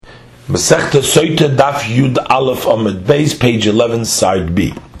Masechta Soita Daf Yud Aleph Amud Beis, page 11, side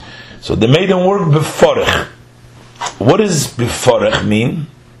B. So they made them work beforech. What does beforech mean?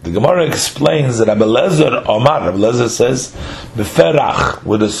 The Gemara explains that Rabbi Eliezer says beferach,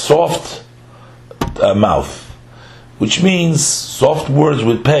 with a soft mouth, which means soft words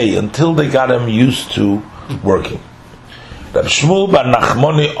would pay until they got him used to working. Rabbi Shmuel bar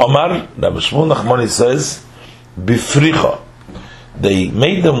Nachmoni Omar, Rabbi Shmuel Nachmoni says bifricha. They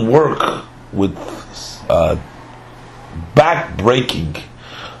made them work with back breaking.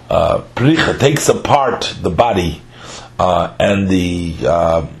 Pricha takes apart the body and the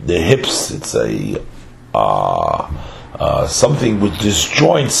hips. It's a something which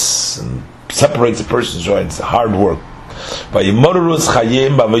disjoints and separates a person's joints. Hard work. They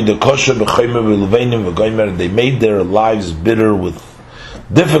made their lives bitter with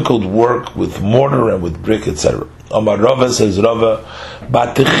difficult work, with mortar and with brick, etc. Amar Rava says Rava,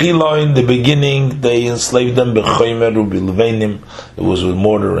 Batechila, in the beginning they enslaved them b'chomer u'bilveinim. It was with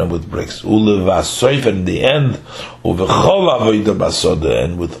mortar and with bricks. Ulevasoif, in the end, uvechol avodah basoda,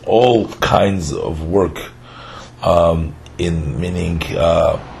 and with all kinds of work, meaning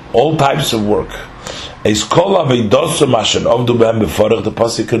all types of work. Eis kol avodah mashen avdu behem beforech. The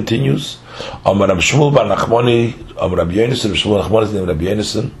pasuk continues. Amar Rabbi Shmuel bar Nachmoni, Amar Rabbi Yonasan, Rabbi Shmuel Nachmoni named Rabbi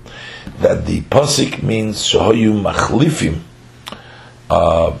Yonasan, that the pasuk means shahoyu machlifim.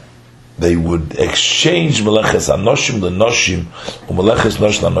 They would exchange meleches anoshim lenoshim umeleches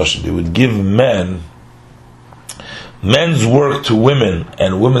nosh lanoshim. They would give men's work to women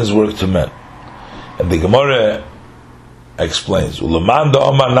and women's work to men. And the Gemara explains ulamanda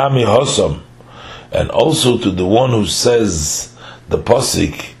omar nami hosam, and also to the one who says the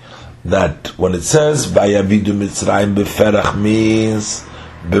pasuk that when it says Vayavidu Mitzrayim beferach, means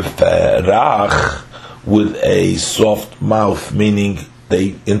beferach with a soft mouth, meaning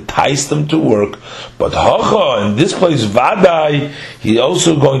they enticed them to work. But hacha, in this place vadai, he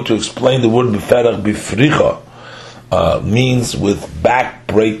also going to explain the word beferach bifricha, means with back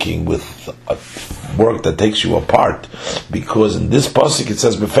breaking, with work that takes you apart, because in this pasuk it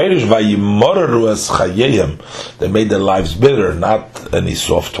says beferish vayimoraru es chayehim, they made their lives bitter, not any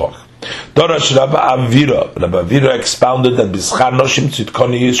soft talk. Dorash Rabbi Avira expounded that Bischar Noshim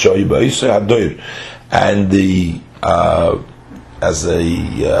Tzitkoni Yishoy Ba'isay Hadoir, and the as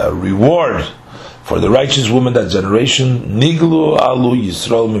a reward for the righteous woman that generation, Niglu Alu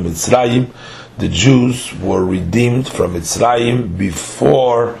Yisrael Mitzrayim, the Jews were redeemed from Mitzrayim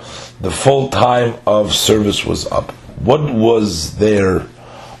before the full time of service was up. What was their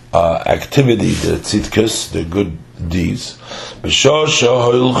activity, the tzidkus, the good deeds? At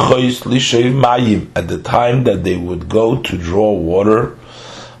the time that they would go to draw water,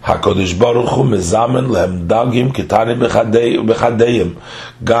 HaKadosh Baruch Hu mezamen lehem dagim ketani b'chadeim,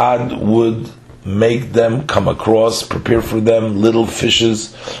 God would make them come across, prepare for them little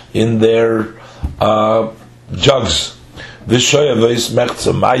fishes in their jugs. And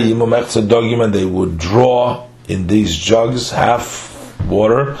they would draw in these jugs half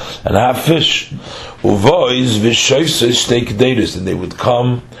water and half fish. And they would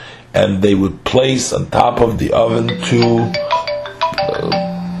come and they would place on top of the oven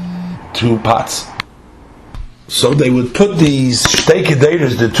two pots. So they would put these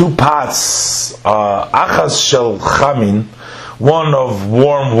shteikedators, the two pots, achas shel chamin, one of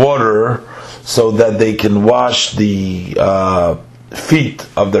warm water, so that they can wash the feet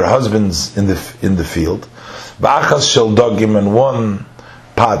of their husbands in the field. V'achas shel dogim, and one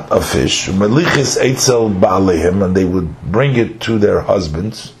pot of fish. Melichis eitzel ba'alehem, and they would bring it to their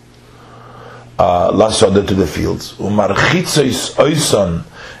husbands. Lasoda, to the fields. Umarchitzois oison,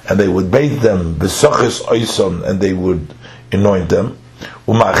 and they would bathe them. Besoches oison, and they would anoint them.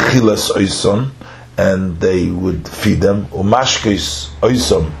 Umarchilas oison, and they would feed them. Umashkis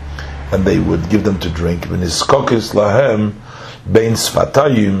oison, and they would give them to drink. V'niskokis lahem bein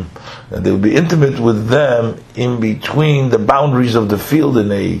sfatayim, and they would be intimate with them in between the boundaries of the field,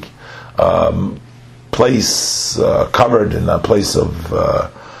 in a place covered, in a place of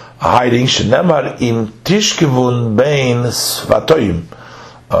hiding. Shenemar im tishkevun bein svatayim,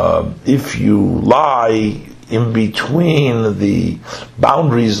 if you lie in between the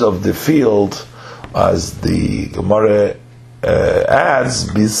boundaries of the field, as the Gemara adds,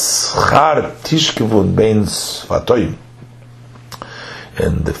 bischar tishkevun bein svatayim.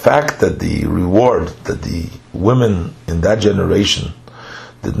 And the fact that the reward that the women in that generation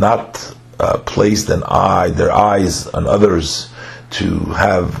did not place their eyes on others to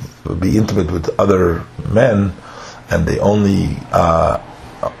be intimate with other men, and they only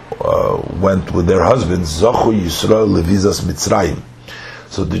went with their husbands, Zochu Yisrael Levizas Mitzrayim.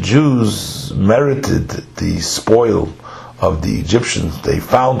 So the Jews merited the spoil of the Egyptians. They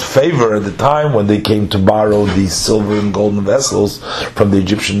found favor at the time when they came to borrow these silver and golden vessels from the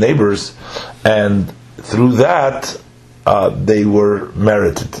Egyptian neighbors, and through that they were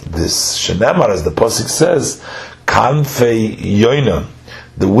merited this. Shenemar, as the Pasuk says, Kanfei Yoina,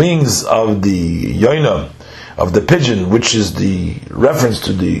 the wings of the Yoina, of the pigeon, which is the reference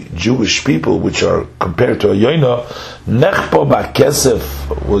to the Jewish people, which are compared to a Yoina, Nechpo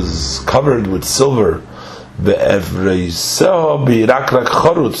Ba'kesef, was covered with silver, and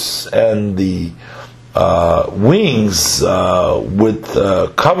the wings with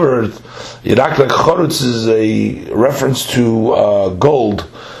covered. Irakrak Chorutz is a reference to gold,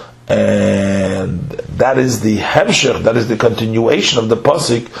 and that is the hemshech, that is the continuation of the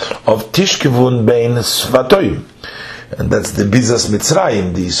pasuk of Tishkevun bein Svatoyim, and that's the Bizas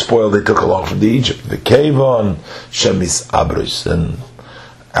Mitzrayim, the spoil they took along from the Egypt, the Kevon Shemis Abris, and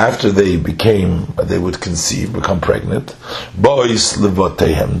after they would conceive, become pregnant, boys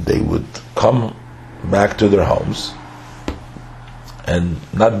levotehem, they would come back to their homes and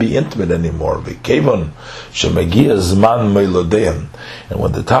not be intimate anymore. V'kevon shemagia zman meilodehem, and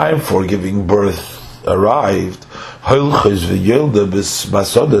when the time for giving birth arrived,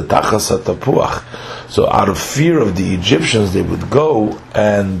 so out of fear of the Egyptians, they would go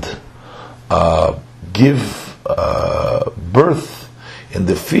and give birth in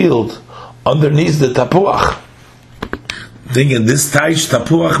the field underneath the tapuach. Thinking this taish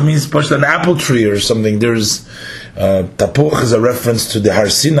tapuach means an apple tree or something. There's tapuach is a reference to the Har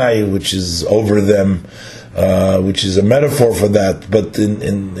Sinai, which is over them, which is a metaphor for that. But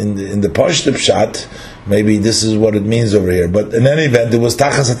in the Pashto Pshat, maybe this is what it means over here. But in any event, it was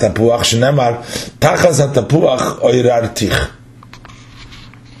tachas tapuach shenemar tachas tapuach oirartich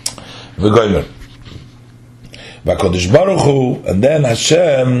v'goymer. V'Kodesh Baruch Hu, and then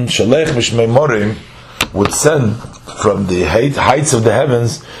Hashem Shalech Mishmei Morim would send from the heights of the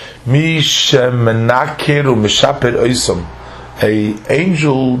heavens Mishemenakir u'Mishaper Oisom, a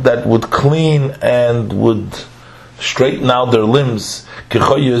angel that would clean and would straighten out their limbs,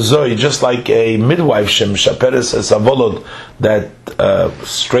 just like a midwife Shem Shaperes es Avolod, that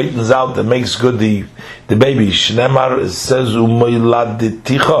straightens out, that makes good the baby. Shnemar says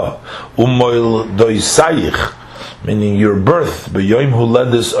Umoiladiticha Umoil Doisayich, meaning your birth, b'yoim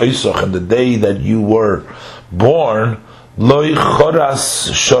huledis oisoch, and the day that you were born, loy choras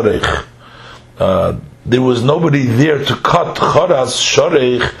shorech. There was nobody there to cut choras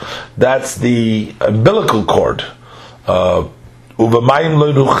shorech. That's the umbilical cord. Uvemayim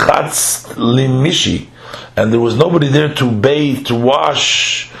loy ruchatz limishi, and there was nobody there to bathe, to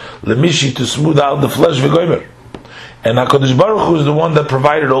wash limishi, to smooth out the flesh. V'goymer. And HaKadosh Baruch Hu is the one that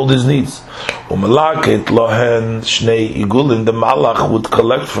provided all these needs. Umalaket lohen shnei igulim, the Malach would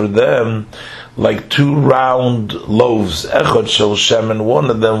collect for them like two round loaves. Echad shel shemen, one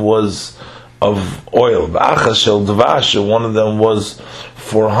of them was of oil. V'achas shel dvash, and one of them was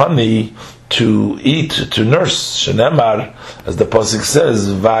for honey to eat, to nurse. Shenemar, as the pasuk says,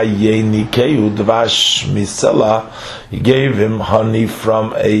 Vayenikeyu dvash misela, he gave him honey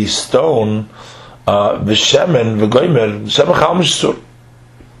from a stone. V'shemen v'goymer shemen chal mishsur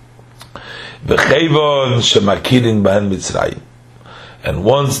v'chevon shemakirin b'hen Mitzrayim. And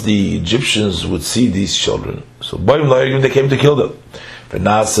once the Egyptians would see these children, so boim loyim, they came to kill them.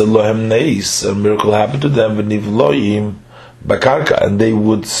 V'naseh lohem neis, a miracle happened to them. V'nivloyim bakarka, and they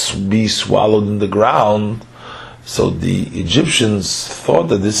would be swallowed in the ground. So the Egyptians thought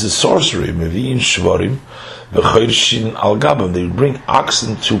that this is sorcery. Mevi'in shvorim v'chorshin al gabam, they would bring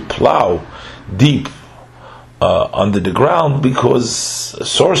oxen to plow deep under the ground, because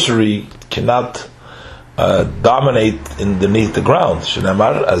sorcery cannot dominate underneath the ground.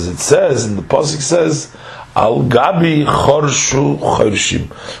 Shenamar, as it says in the pasuk, says al gabi chorshu chorshim,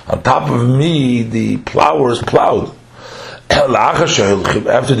 on top of me the plowers plowed.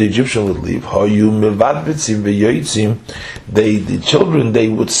 After the Egyptian would leave, the children, they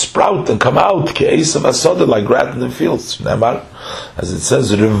would sprout and come out like grass in the fields. As it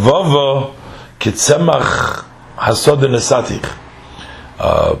says, Revava kitzemach hasod nesatich.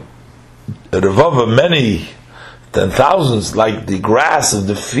 Revava, many 10,000s, like the grass of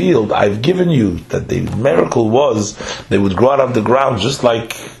the field I've given you. That the miracle was they would grow out of the ground just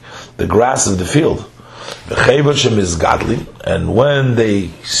like the grass of the field. And when the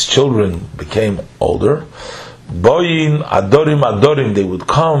children became older, Boyin adorim, they would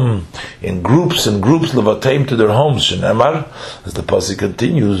come in groups and groups, levateim, to their homes. Shenemar, as the pasuk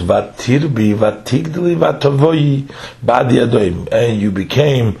continues, vatirbi, vatigdli, vatavoyi, badi adorim, and you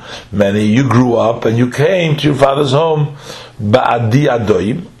became many, you grew up, and you came to your father's home, ba'adi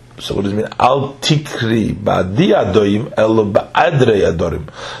adorim. So what does it mean? Al tikri ba'adi adorim, elo ba'adrei adorim.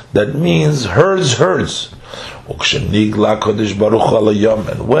 That means herds. Ukshenigla kodesh baruch alayom,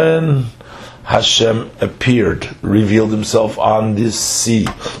 and when Hashem appeared, revealed himself on this sea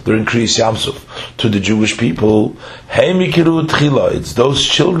during Kriyas Yamsuf to the Jewish people, it's those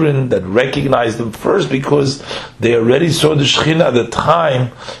children that recognized him first because they already saw the Shekhinah at the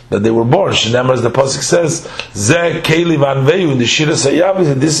time that they were born. Shneimar, as the pasuk says, Zeh Keli Vanveyu, in the Shira Sayav,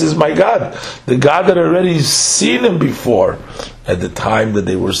 this is my God, the God that already seen him before at the time that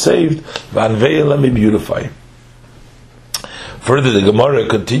they were saved. Vanveyu, let me beautify him. Further, the Gemara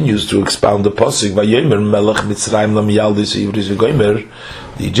continues to expound the pasuk. Vayomer Melech Mitzrayim lam yaldis ivris v'gomer.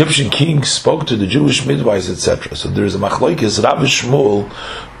 The Egyptian king spoke to the Jewish midwives, etc. So there is a machlokes Rav Shmuel,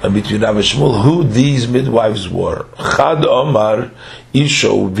 between Rav Shmuel who these midwives were. Chad Omar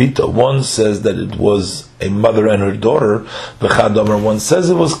Isho Vita. One says that it was a mother and her daughter. V'chad Omar, one says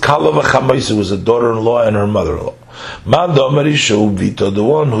it was Kala v'chamayis, it was a daughter-in-law and her mother-in-law. Man Omar Isho Vita, the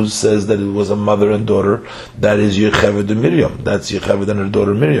one who says that it was a mother and daughter, that is Yocheved and Miriam. That's Yocheved and her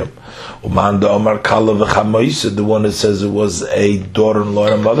daughter Miriam. Man Omar Kala v'chamayis, the one that says it was a daughter-in-law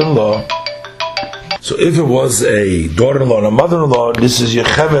and a mother-in-law. So if it was a daughter-in-law and a mother-in-law, this is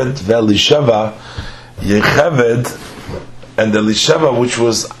Yocheved ve'Elisheva, Yocheved and Elisheva, which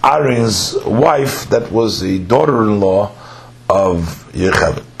was Aaron's wife, that was the daughter-in-law of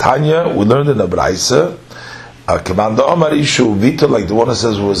Yocheved. Tanya, we learned in the Braisa, Kamanda Omar Ishu Vita, like the one that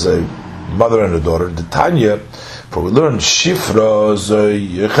says was a mother and a daughter. The Tanya, for we learned Shifra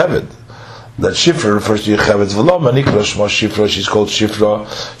Yocheved. That Shifra refers to Yocheved's V'lo Manikra Shmo Shifra. She's called Shifra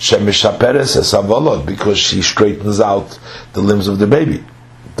Shemishaperes Esavalot, because she straightens out the limbs of the baby.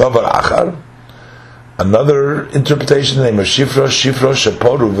 Davar Achar, another interpretation, the name of Shifra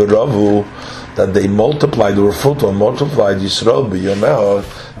Sheporu V'Ravu, that they multiplied, they were fruitful and multiplied Yisrael B'Yomeha,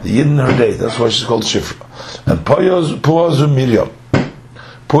 the Yid in her day. That's why she's called Shifra. And Puazu Miriam.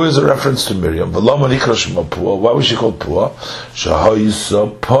 Pua is a reference to Miriam. V'lo Manikra Shmo Pua. Why was she called Pua?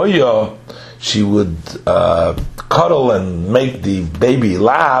 Shahayisa Pua. She would cuddle and make the baby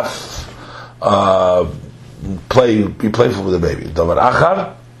laugh, be playful with the baby. Davar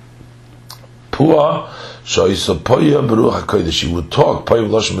Achar, Pua, Shoisa Poya Beruch HaKodesh. She would talk, Poya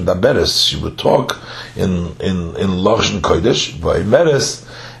V'Loshen Medaberes. She would talk in Loshen Kodesh, V'Imeres,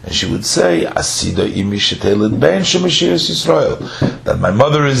 and she would say, Asida imi sheteled ben shemashiras Yisrael, that my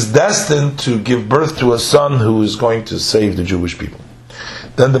mother is destined to give birth to a son who is going to save the Jewish people.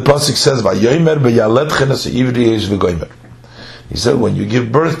 Then the pasuk says, "Vayomer beyaletchen as ivriyos v'goymer." He said, when you give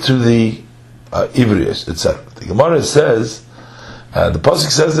birth to the ivriyos, etc. The Gemara says, the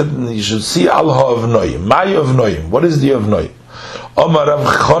pasuk says that you should see al ha'avnoyim. My avnoyim. What is the avnoyim? Omar Rav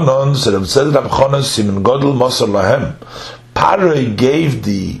Chanan, said Rav Chanan, Siman Godel Mosar Lahem. Paroi gave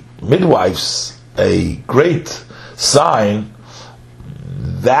the midwives a great sign.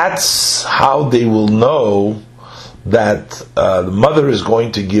 That's how they will know that the mother is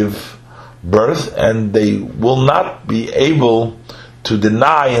going to give birth, and they will not be able to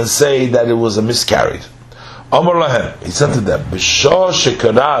deny and say that it was a miscarriage. Amar lahem, he said to them, B'shah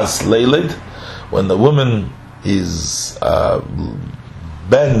shekaras leilid, when the woman is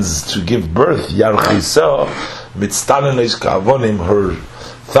bends to give birth, yarchisa mitztanenes ka'avonim, her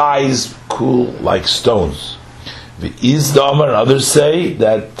thighs cool like stones. V'iz damar, others say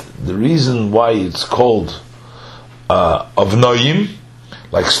that the reason why it's called avnoyim,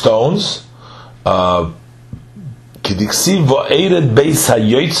 like stones, kidiksiv va'ered beis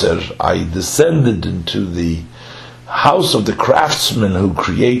hayoytzer, I descended into the house of the craftsman who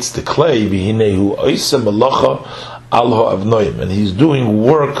creates the clay, v'hinehu oisem malacha al ha'avnoyim, and he's doing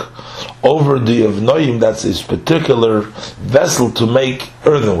work over the avnoyim, that's his particular vessel to make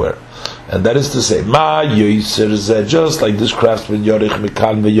earthenware. And that is to say, ma yoyser zeh, just like this craftsman, yorich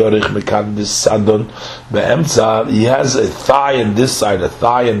mekan ve'yorich mekan v'sadon be'emtza, he has a thigh on this side, a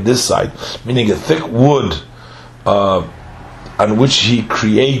thigh on this side, meaning a thick wood on which he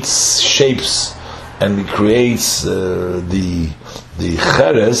creates shapes, and he creates the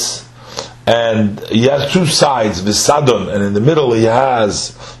cheres, and he has two sides, v'sadon, and in the middle he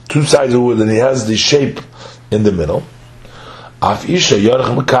has two sides of wood, and he has the shape in the middle. Af isha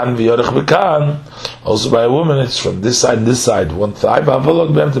yorech mekan v'yorech mekan, also by a woman it's from this side and this side, one thigh,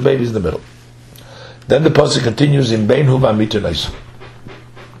 v'avalog be'em, the baby is in the middle. Then the pasuk continues in bein hu v'amitu naisu.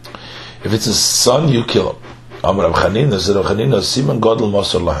 If it's a son, you kill him. Amar Rav Chanina said, Rav Chanina, Siman Godel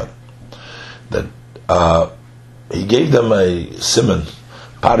Mosar Lahan. That he gave them a simon,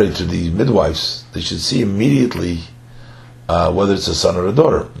 pari, to the midwives. They should see immediately whether it's a son or a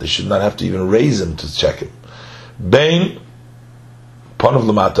daughter. They should not have to even raise him to check him. Bain, Panav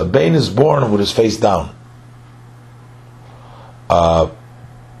Lamata. Bain is born with his face down.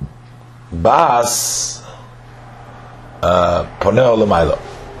 Bas, Poneo Lamaila.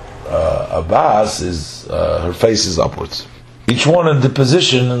 Bas is, her face is upwards. Each one in the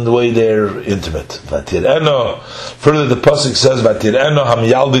position and the way they're intimate. Further, the pasuk says, "Vatireno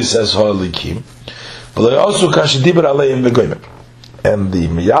hamyaldi," says Ha'alikim. But they also kashidiber aleim v'goyim. And the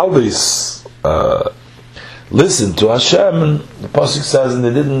miyaldis listened to Hashem, and the pasuk says, and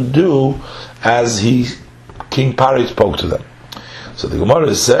they didn't do as King Pari spoke to them. So the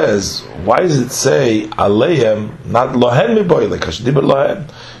Gemara says, why does it say aleim, not lohen miboy, like kashidiber lohen?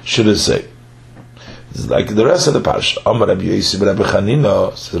 Should it say? It's like the rest of the parish. Amar Rabbi Yosef Rabbi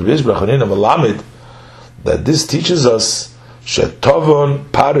Chanina, Malamid, that this teaches us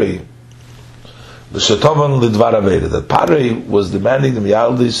shetovon pari, the shetovon lidvar avera, that Pari was demanding the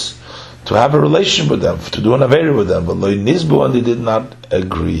Miyaldis to have a relation with them, to do an avera with them, but lo nizbu, and they did not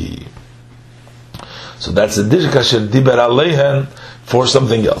agree. So that's the dishkasher diber aleihen for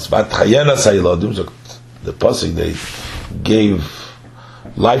something else. But chayena sayilodim, so the pasuk, they gave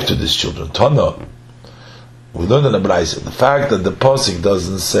life to these children. Tana. We learned in the Braisa, the fact that the pasuk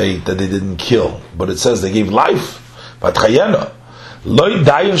doesn't say that they didn't kill, but it says they gave life. But chayena, loy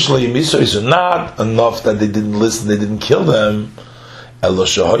dayin shleimiso, is not enough that they didn't listen, they didn't kill them. But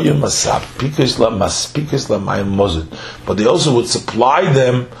they also would supply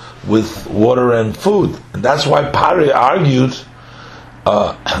them with water and food, and that's why Pari argued,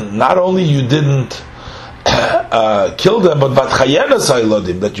 not only you didn't kill them, but chayena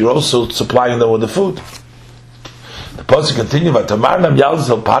sa'ilodim, that you're also supplying them with the food. The pasuk continues, "V'tamarnam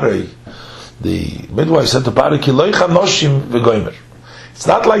yalzel Pari." The midwife said to Pari, "Ki loicha noshim v'goymer." It's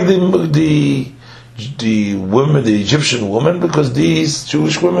not like the women, the Egyptian women, because these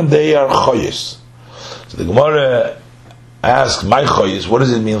Jewish women, they are choyes. So the Gemara asks, "My choyes, what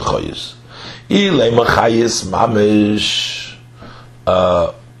does it mean choyes?" Ilema chayes mamish.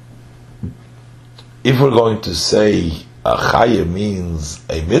 If we're going to say a chaya means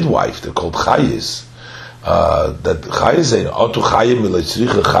a midwife, they're called chayes. That chaya saying otu chaya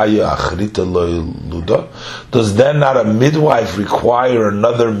mileitzricha chaya achrita luda. Does then not a midwife require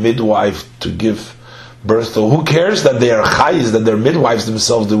another midwife to give birth to? Who cares that they are chayas, that they're midwives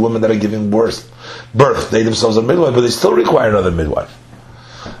themselves, the women that are giving birth? They themselves are midwives, but they still require another midwife.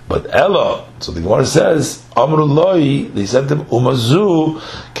 But Ella, so the Gemara says, Amru loi, they said to him, Umazu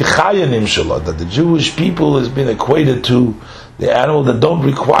kechayanim shalot, that the Jewish people has been equated to the animal that don't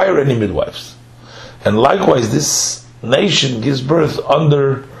require any midwives. And likewise, this nation gives birth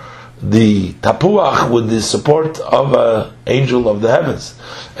under the tapuach with the support of an angel of the heavens,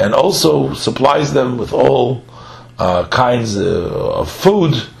 and also supplies them with all kinds of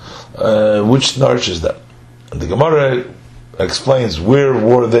food which nourishes them. And the Gemara explains where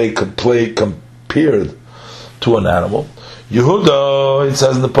were they compared to an animal. Yehuda, it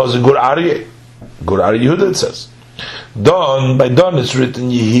says in the pasuk, Gur Aryeh Yehuda, it says. Don, by Don it's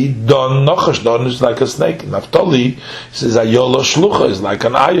written Yehi Don Nochash. Don is like a snake. Naphtali says Ayolo Shlucha is like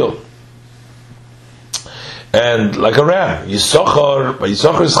an ayol, and like a ram. Yisachar, by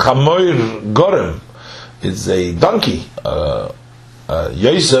Yisachar is Chamoir Gorem. It's a donkey.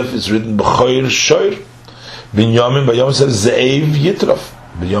 Yosef is written B'choir Shoir. Binyamin, Binyamin says Ze'ev Yitraf.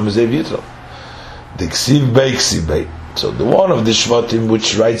 Binyamin Ze'ev Yitraf. The Ksiv Bei, Ksiv Bei. So the one of the Shvatim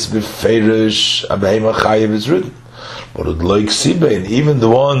which writes B'feirish Abeima Chayev is written. But like Ksiv, and even the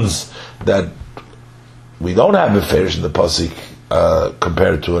ones that we don't have B'feirish in the pasuk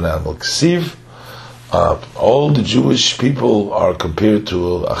compared to an animal. Ksiv, all the Jewish people are compared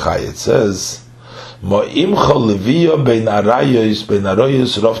to a Chay. It says Ma'imcha Leviyah Bein Arayos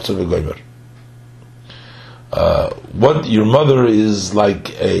Rafta V'Goymer. What your mother is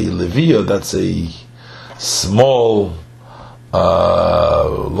like a Leviyah, that's a small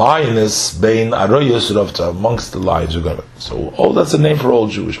lioness, Bein Arayos Rafta, amongst the lions. So all that's a name for all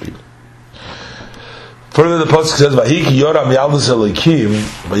Jewish people. Further, the pasuk says, "Vahiki Yoram Yaldus Elokim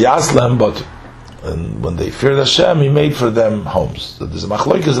Vayaslam," but and when they feared Hashem, He made for them homes. So there's a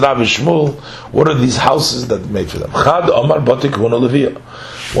machlokes Rav and Shmuel. What are these houses that made for them? Chad Omar Batik Huna Leviyah.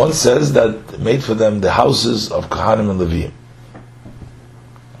 One says that made for them the houses of Kohanim and Leviyim.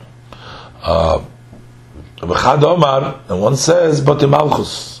 Chad Omar, and one says Batim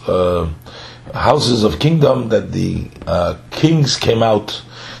Malchus, houses of kingdom that the kings came out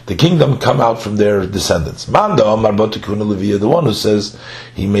the kingdom come out from their descendants. Manda Omar Botikun Leviyah, the one who says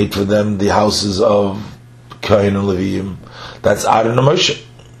he made for them the houses of Kohen and Leviyim, that's Aaron and Moshe.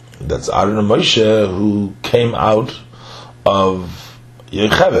 That's Aaron and Moshe who came out of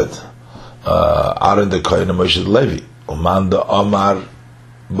Yocheved. Aaron the Kohen and Moshe the Levi. Manda Omar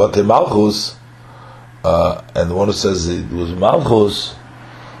Bote Malchus, and the one who says it was Malchus,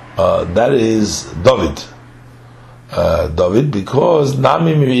 that is David. David, because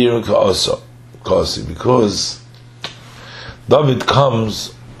Nami Miriam also, because David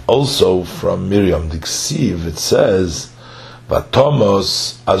comes also from Miriam. The Ksiv, it says,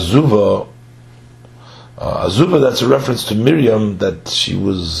 Vatomos Azuva. Azuva, that's a reference to Miriam, that she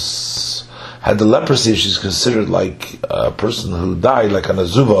had the leprosy. She's considered like a person who died, like an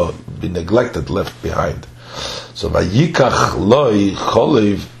Azuva, be neglected, left behind. So Vayikach Loi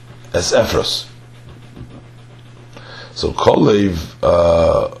Cholev es Ephros. So Cholev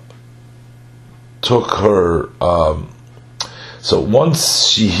took her. So once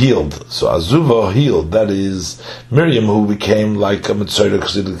she healed, so Azuva healed. That is Miriam, who became like a Mitzrayim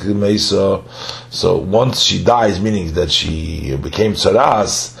Chasidik Mesa. So once she dies, meaning that she became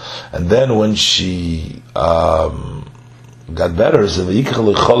Tzaras, and then when she got better, so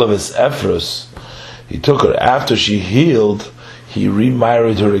Vayikach Cholev es Ephros, he took her after she healed. He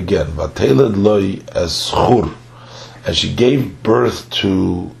remarried her again. Vateled Loi es Chur. And she gave birth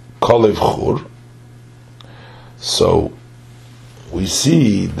to Kolev Chur. So we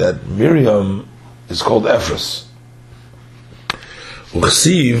see that Miriam is called Ephros.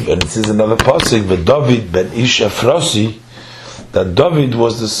 Uchsiv, and it says another pasuk, David ben Ish Ephrosi, that David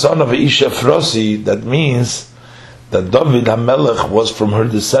was the son of Ish Ephrosi. That means that David HaMelech was from her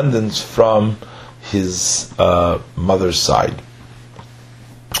descendants from his mother's side.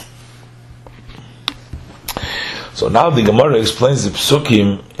 So now the Gemara explains the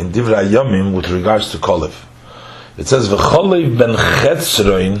Psukim in Divrei Yomim with regards to Kolev. It says, V'cholev ben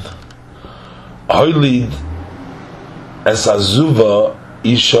Chetzroin hoylid es Azuva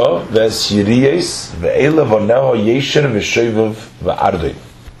isha v'es Yiriyes v'ele v'neho yesher v'shoivav v'ardoin.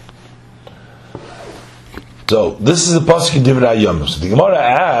 So this is the pasuk in Divrei Yomim. So the Gemara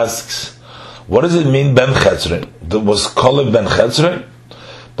asks, what does it mean ben Chetzroin? Was Kolev ben Chetzroin?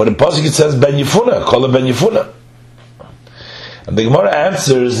 But in pasuk it says ben Yifuna, Kolev ben Yifuna. And the Gemara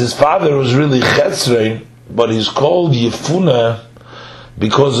answers, his father was really Chetzrein, but he's called Yefuna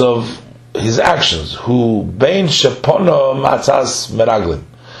because of his actions. Who Bein Shepono Matzas Meraglim.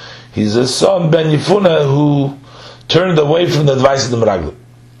 He's a son, Ben Yefuna, who turned away from the advice of the Meraglim.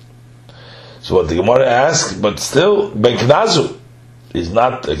 So what the Gemara asks, but still Ben Knazu. He's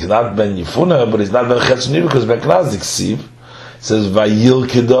not Ben Yefuna, but he's not Ben Chetzrein because Ben Knaz Ksiv says Vayil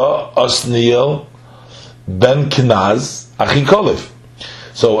Kida Osniel Ben Knaz Achi Kolev.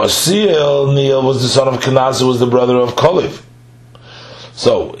 So Asiel Niel was the son of Kenaz, who was the brother of Kolev.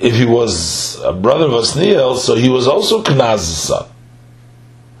 So if he was a brother of Asniel, so he was also Kenaz's son.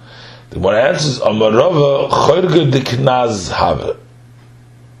 The one answers Amarava Choyrge de Kenaz Have.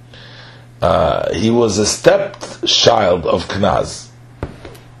 He was a stepchild of Kenaz.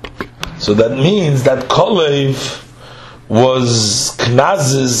 So that means that Kolev was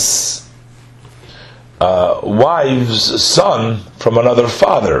Kenaz's wife's son from another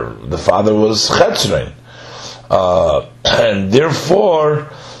father. The father was Chetzrein, and therefore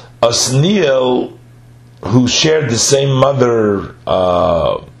Asniel, who shared the same mother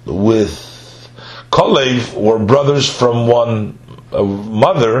with Kolev, were brothers from one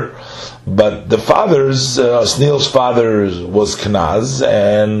mother, but the father's Asniel's father was Kenaz,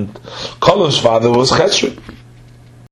 and Kolev's father was Chetzrein.